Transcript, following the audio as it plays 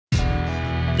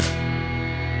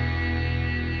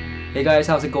Hey guys,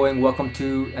 how's it going? Welcome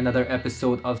to another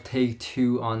episode of Take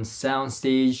 2 on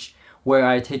SoundStage, where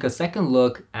I take a second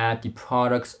look at the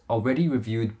products already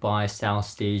reviewed by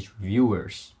SoundStage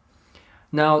reviewers.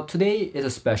 Now, today is a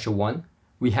special one.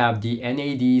 We have the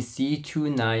NAD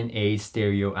C298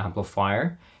 stereo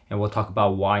amplifier, and we'll talk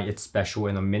about why it's special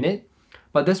in a minute.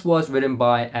 But this was written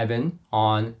by Evan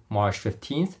on March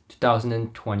 15th,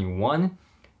 2021,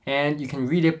 and you can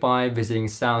read it by visiting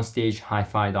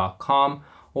soundstagehifi.com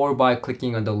or by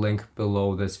clicking on the link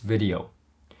below this video.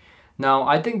 Now,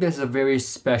 I think this is a very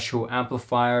special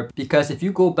amplifier because if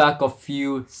you go back a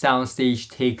few SoundStage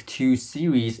Take 2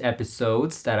 series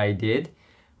episodes that I did,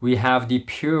 we have the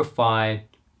Purifi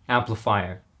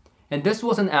amplifier. And this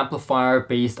was an amplifier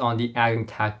based on the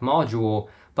Eigentakt module,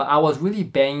 but I was really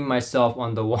banging myself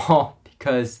on the wall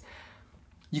because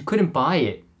you couldn't buy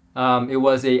it. It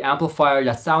was an amplifier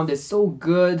that sounded so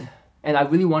good, and I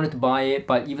really wanted to buy it,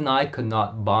 but even I could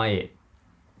not buy it.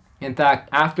 In fact,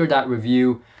 after that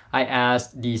review, I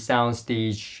asked the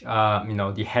SoundStage,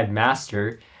 the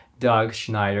headmaster, Doug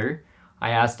Schneider. I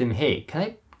asked him, hey,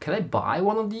 can I buy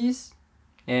one of these?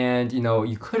 And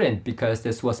you couldn't, because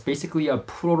this was basically a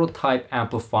prototype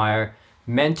amplifier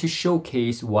meant to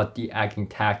showcase what the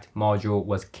Eigentakt module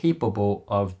was capable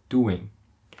of doing.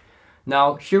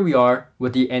 Now, here we are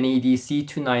with the NAD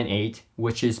C298,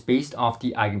 which is based off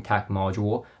the Eigentakt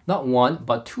module, not one,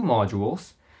 but two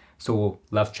modules. So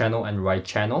left channel and right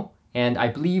channel. And I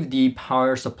believe the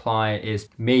power supply is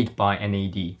made by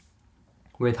NAD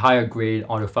with higher grade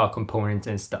audiophile components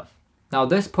and stuff. Now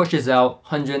this pushes out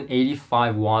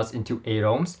 185 watts into 8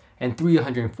 ohms and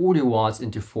 340 watts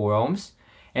into 4 ohms.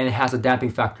 And it has a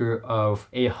damping factor of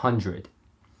 800.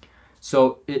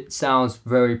 So it sounds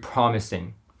very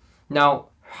promising. Now,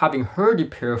 having heard the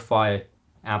Purifi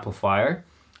amplifier,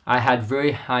 I had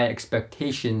very high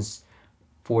expectations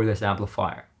for this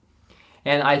amplifier.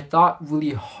 And I thought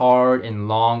really hard and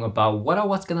long about what I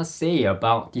was gonna say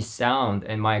about the sound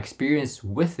and my experience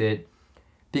with it,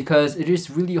 because it is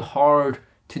really hard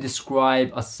to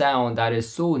describe a sound that is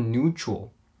so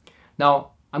neutral.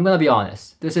 Now, I'm gonna be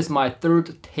honest, this is my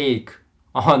third take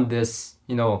on this,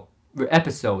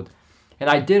 episode. And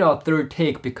I did a third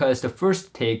take because the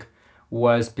first take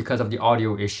was because of the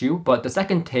audio issue, but the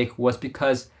second take was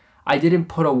because I didn't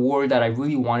put a word that I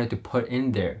really wanted to put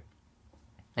in there.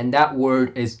 And that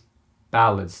word is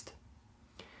balanced.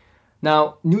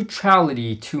 Now,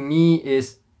 neutrality to me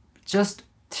is just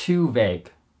too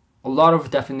vague. A lot of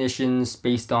definitions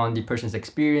based on the person's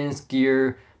experience,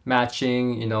 gear,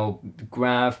 matching,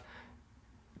 graph,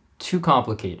 too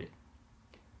complicated.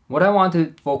 What I want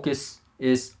to focus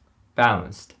is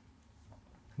balanced.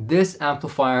 This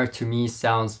amplifier to me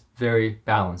sounds very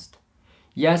balanced.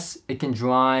 Yes, it can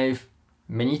drive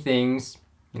many things,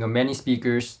 many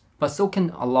speakers, but so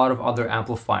can a lot of other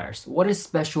amplifiers. What is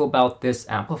special about this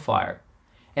amplifier?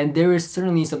 And there is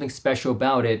certainly something special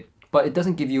about it, but it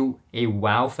doesn't give you a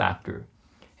wow factor.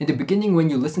 In the beginning,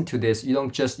 when you listen to this, you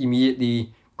don't just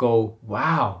immediately go,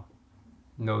 wow,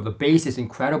 the bass is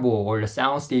incredible, or the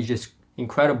soundstage is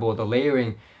incredible, the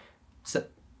layering. So,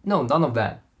 no, none of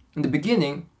that. In the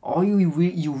beginning, all you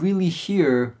really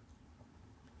hear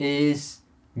is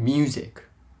music.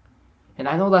 And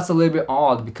I know that's a little bit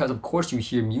odd because of course you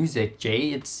hear music, Jay.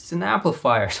 It's an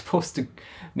amplifier supposed to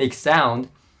make sound.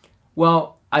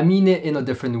 Well, I mean it in a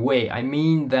different way. I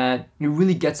mean that it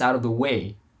really gets out of the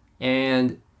way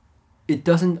and it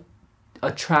doesn't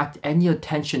attract any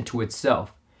attention to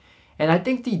itself. And I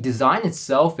think the design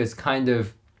itself is kind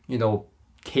of,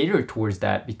 catered towards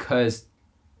that because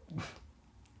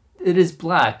it is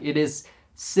black. It is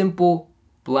simple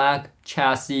black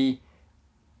chassis,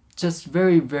 just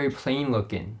very, very plain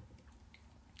looking.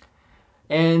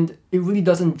 And it really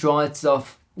doesn't draw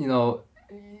itself,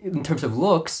 in terms of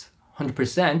looks,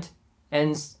 100%.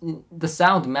 And the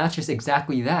sound matches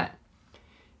exactly that.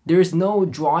 There is no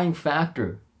drawing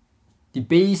factor. The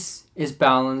bass is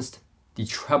balanced, the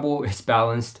treble is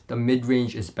balanced, the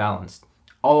mid-range is balanced,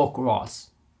 all across.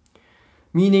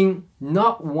 Meaning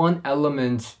not one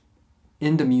element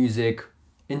in the music,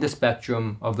 in the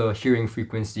spectrum of the hearing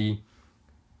frequency,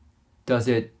 does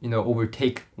it,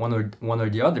 overtake one or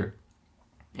the other.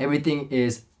 Everything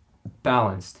is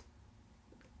balanced.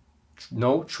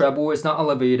 No, treble is not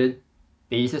elevated,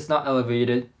 bass is not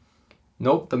elevated.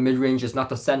 Nope, the mid-range is not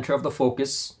the center of the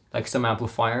focus, like some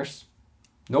amplifiers.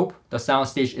 Nope, the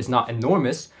soundstage is not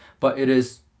enormous, but it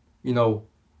is,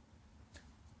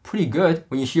 pretty good.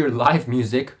 When you hear live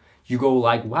music, you go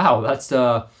like, wow, that's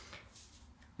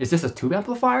is this a tube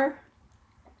amplifier?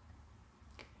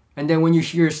 And then when you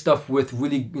hear stuff with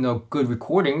really, good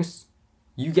recordings,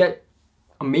 you get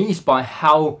amazed by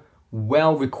how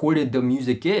well recorded the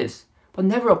music is, but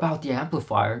never about the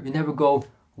amplifier. You never go,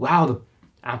 wow, the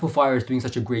amplifier is doing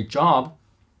such a great job.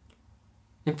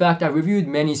 In fact, I reviewed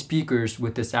many speakers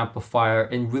with this amplifier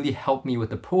and really helped me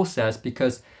with the process,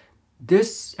 because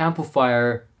this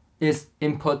amplifier is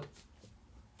input,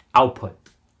 output,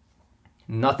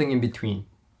 nothing in between.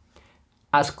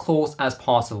 As close as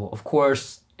possible. Of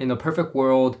course, in a perfect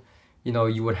world,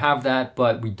 you would have that,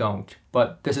 but we don't.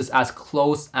 But this is as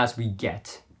close as we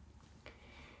get.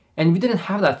 And we didn't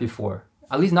have that before,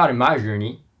 at least not in my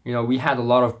journey. We had a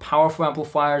lot of powerful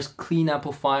amplifiers, clean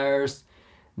amplifiers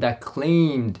that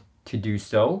claimed to do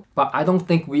so. But I don't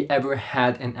think we ever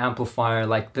had an amplifier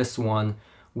like this one,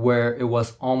 where it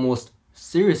was almost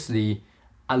seriously,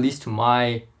 at least to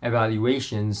my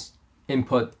evaluations,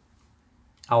 input,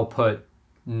 output,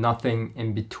 nothing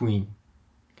in between.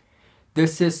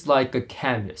 This is like a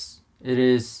canvas. It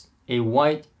is a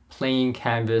white plain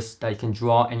canvas that you can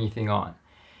draw anything on.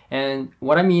 And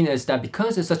what I mean is that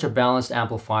because it's such a balanced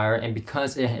amplifier and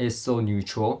because it is so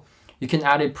neutral, you can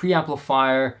add a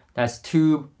preamplifier that's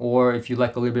tube, or if you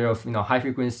like a little bit of high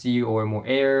frequency or more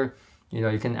air,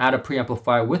 you can add a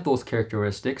preamplifier with those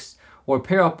characteristics, or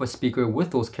pair up a speaker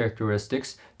with those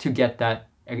characteristics to get that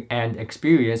and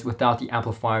experience without the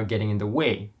amplifier getting in the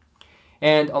way.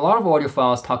 And a lot of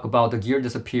audiophiles talk about the gear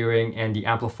disappearing and the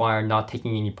amplifier not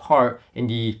taking any part in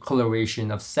the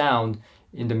coloration of sound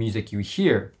in the music you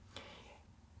hear.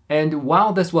 And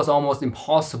while this was almost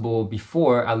impossible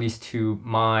before, at least to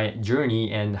my journey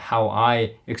and how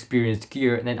I experienced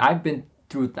gear, and then I've been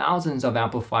through thousands of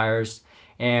amplifiers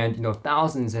and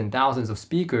thousands and thousands of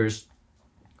speakers,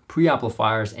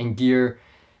 preamplifiers and gear,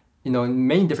 in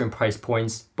many different price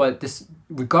points, but this,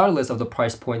 regardless of the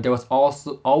price point, there was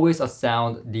also always a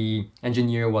sound the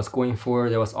engineer was going for.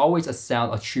 There was always a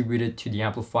sound attributed to the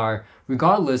amplifier,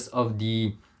 regardless of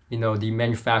the the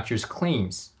manufacturer's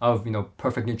claims of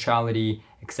perfect neutrality,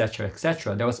 etc.,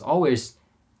 etc. There was always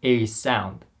a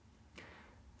sound.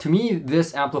 To me,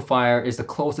 this amplifier is the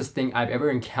closest thing I've ever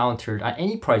encountered at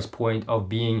any price point of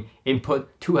being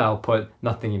input to output,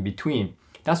 nothing in between.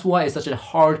 That's why it's such a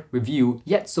hard review,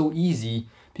 yet so easy,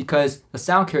 because the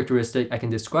sound characteristic I can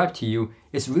describe to you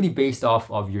is really based off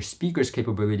of your speaker's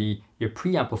capability, your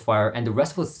preamplifier, and the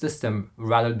rest of the system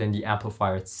rather than the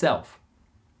amplifier itself.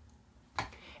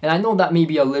 And I know that may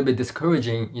be a little bit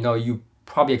discouraging. You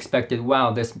probably expected,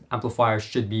 wow, this amplifier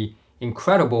should be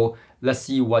incredible. Let's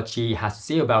see what Jay has to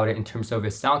say about it in terms of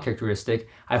its sound characteristic.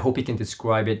 I hope he can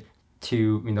describe it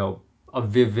to, a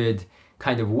vivid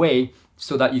kind of way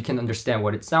so that you can understand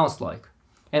what it sounds like.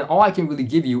 And all I can really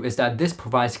give you is that this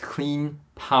provides clean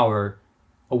power,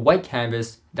 a white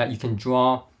canvas that you can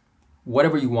draw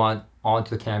whatever you want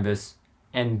onto the canvas.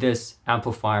 And this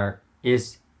amplifier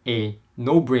is a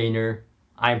no-brainer.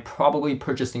 I'm probably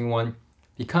purchasing one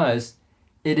because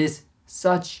it is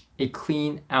such a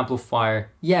clean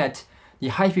amplifier, yet the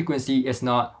high frequency is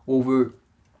not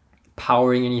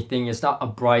overpowering anything. It's not a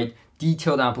bright,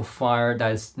 detailed amplifier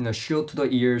that is shrill to the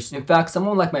ears. In fact,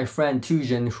 someone like my friend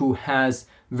Tujin, who has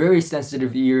very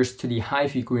sensitive ears to the high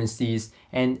frequencies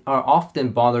and are often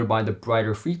bothered by the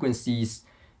brighter frequencies,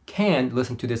 can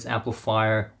listen to this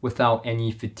amplifier without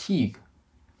any fatigue.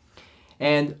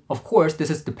 And of course,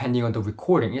 this is depending on the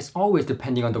recording. It's always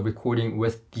depending on the recording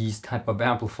with these type of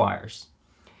amplifiers.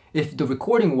 If the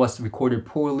recording was recorded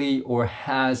poorly or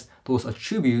has those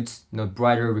attributes,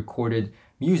 brighter recorded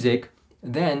music,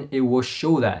 then it will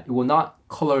show that. It will not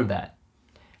color that.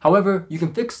 However, you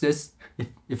can fix this,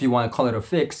 if you want to call it a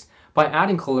fix, by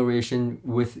adding coloration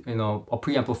with a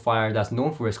preamplifier that's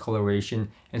known for its coloration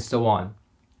and so on.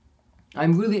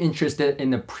 I'm really interested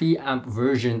in a preamp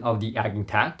version of the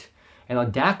Eigentakt, and a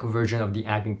DAC version of the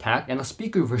Eigentakt, and a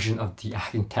speaker version of the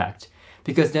Eigentakt,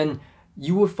 because then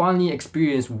you will finally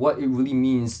experience what it really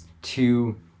means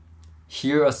to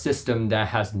hear a system that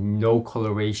has no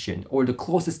coloration, or the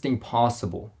closest thing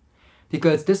possible.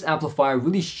 Because this amplifier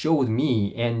really showed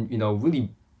me and really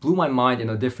blew my mind in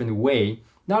a different way,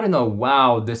 not in a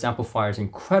wow, this amplifier is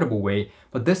incredible way,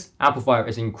 but this amplifier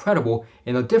is incredible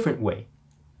in a different way.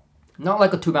 Not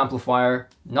like a tube amplifier,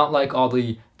 not like all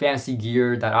the fancy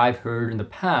gear that I've heard in the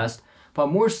past, but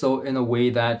more so in a way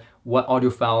that what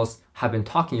audiophiles have been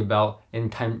talking about in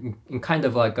kind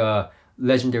of like a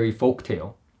legendary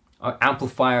folktale, an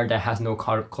amplifier that has no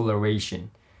coloration.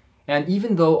 And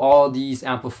even though all these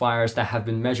amplifiers that have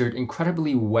been measured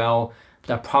incredibly well,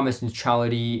 that promise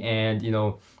neutrality, and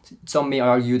some may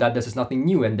argue that this is nothing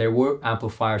new, and there were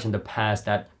amplifiers in the past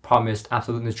that promised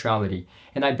absolute neutrality.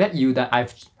 And I bet you that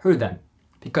I've heard them,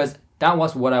 because that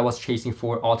was what I was chasing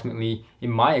for ultimately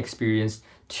in my experience,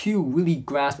 to really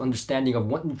grasp understanding of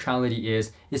what neutrality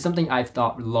is something I've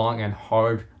thought long and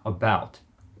hard about.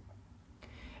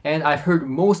 And I've heard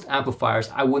most amplifiers,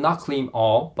 I will not claim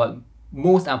all, but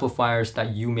most amplifiers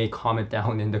that you may comment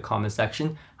down in the comment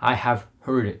section, I have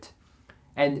heard it.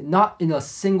 And not in a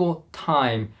single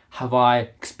time have I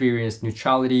experienced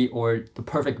neutrality or the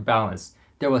perfect balance.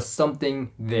 There was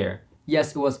something there.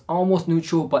 Yes, it was almost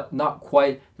neutral, but not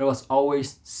quite. There was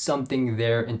always something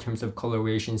there in terms of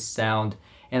coloration, sound.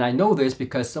 And I know this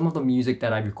because some of the music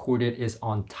that I recorded is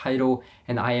on Tidal,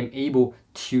 and I am able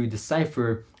to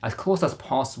decipher as close as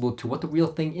possible to what the real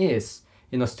thing is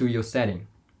in a studio setting.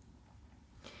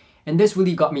 And this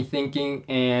really got me thinking,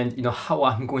 and how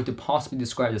I'm going to possibly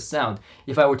describe the sound.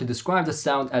 If I were to describe the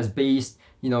sound as bass,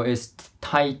 is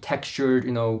tight textured,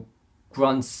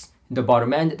 grunts in the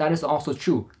bottom end, that is also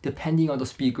true. Depending on the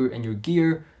speaker and your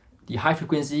gear, the high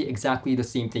frequency, exactly the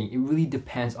same thing. It really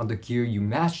depends on the gear you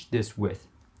match this with.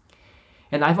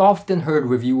 And I've often heard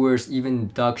reviewers, even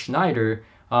Doug Schneider,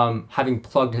 having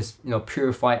plugged his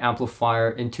Purifi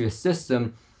amplifier into his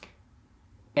system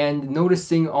and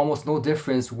noticing almost no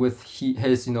difference with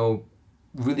his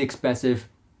really expensive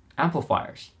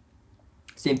amplifiers.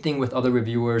 Same thing with other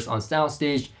reviewers on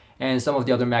SoundStage and some of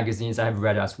the other magazines I have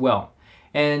read as well.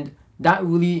 And that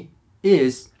really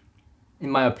is,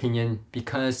 in my opinion,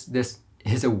 because this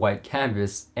is a white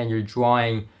canvas and you're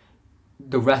drawing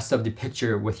the rest of the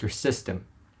picture with your system.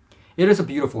 It is a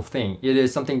beautiful thing. It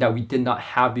is something that we did not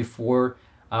have before,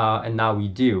 and now we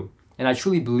do. And I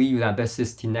truly believe that this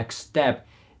is the next step,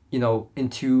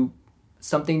 into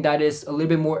something that is a little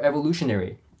bit more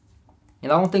evolutionary. And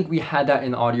I don't think we had that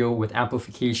in audio with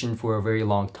amplification for a very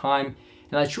long time.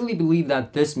 And I truly believe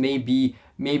that this may be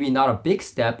maybe not a big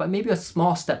step, but maybe a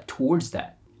small step towards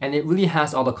that. And it really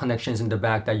has all the connections in the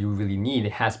back that you really need.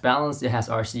 It has balance, it has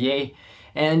RCA,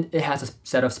 and it has a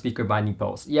set of speaker binding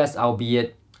posts. Yes,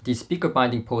 albeit the speaker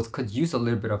binding posts could use a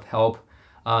little bit of help.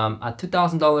 At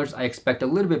 $2,000, I expect a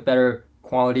little bit better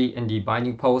quality in the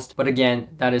binding post. But again,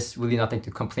 that is really nothing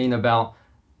to complain about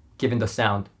given the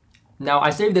sound. Now, I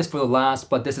saved this for the last,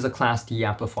 but this is a Class D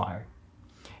amplifier.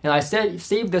 And I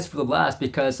saved this for the last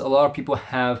because a lot of people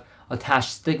have attached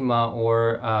stigma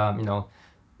or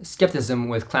skepticism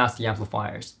with Class D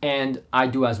amplifiers, and I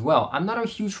do as well. I'm not a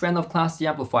huge fan of Class D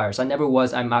amplifiers. I never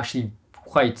was. I'm actually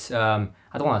quite, I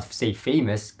don't want to say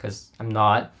famous because I'm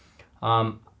not.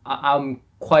 I'm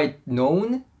quite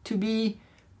known to be,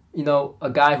 a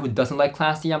guy who doesn't like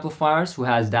Class D amplifiers, who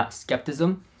has that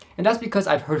skepticism. And that's because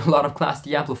I've heard a lot of Class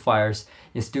D amplifiers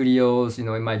in studios,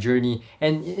 in my journey,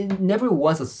 and it never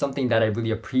was something that I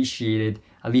really appreciated,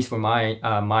 at least for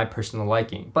my personal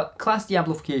liking. But Class D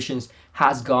amplifications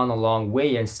has gone a long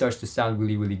way and starts to sound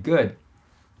really, really good.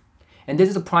 And this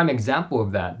is a prime example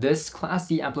of that. This Class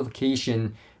D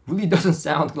amplification really doesn't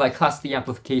sound like Class D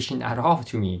amplification at all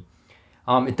to me.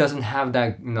 It doesn't have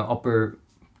that upper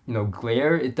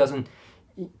glare. It doesn't.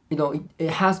 It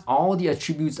has all the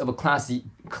attributes of a Class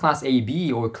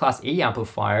AB or Class A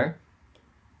amplifier,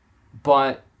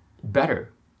 but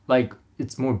better. Like,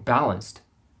 it's more balanced.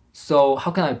 So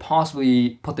how can I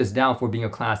possibly put this down for being a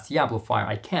Class D amplifier?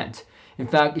 I can't. In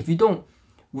fact, if you don't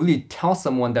really tell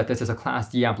someone that this is a Class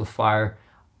D amplifier,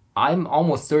 I'm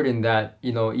almost certain that,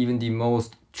 even the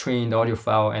most trained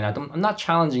audiophile, and I'm not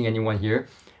challenging anyone here,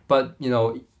 but,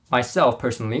 myself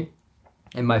personally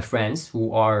and my friends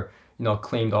who are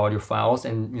acclaimed audiophiles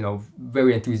and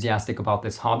very enthusiastic about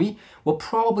this hobby will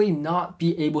probably not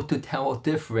be able to tell a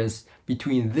difference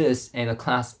between this and a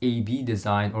Class AB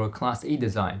design or a Class A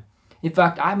design. In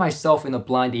fact, I myself in a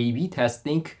blind AB test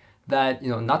think that,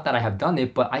 not that I have done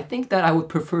it, but I think that I would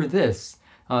prefer this,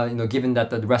 given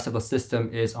that the rest of the system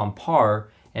is on par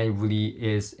and really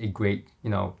is a great,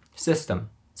 system.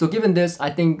 So given this,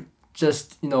 I think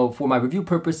just, for my review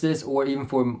purposes or even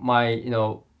for my,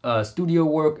 studio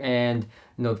work and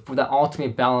for that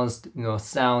ultimate balanced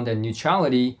sound and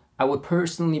neutrality, I would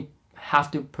personally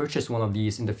have to purchase one of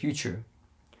these in the future.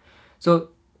 So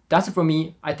that's it for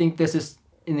me. I think this is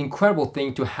an incredible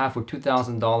thing to have for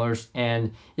 $2,000,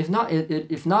 and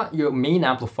if not your main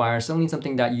amplifier, certainly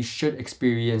something that you should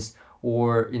experience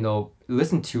or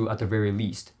listen to at the very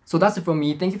least. So that's it from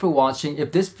me. Thank you for watching.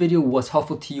 If this video was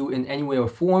helpful to you in any way or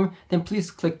form, then please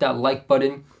click that like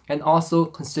button and also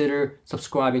consider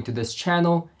subscribing to this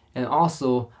channel. And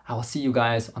also, I will see you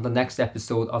guys on the next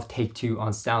episode of Take 2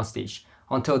 on SoundStage.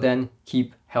 Until then,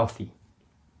 keep healthy.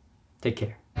 Take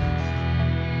care.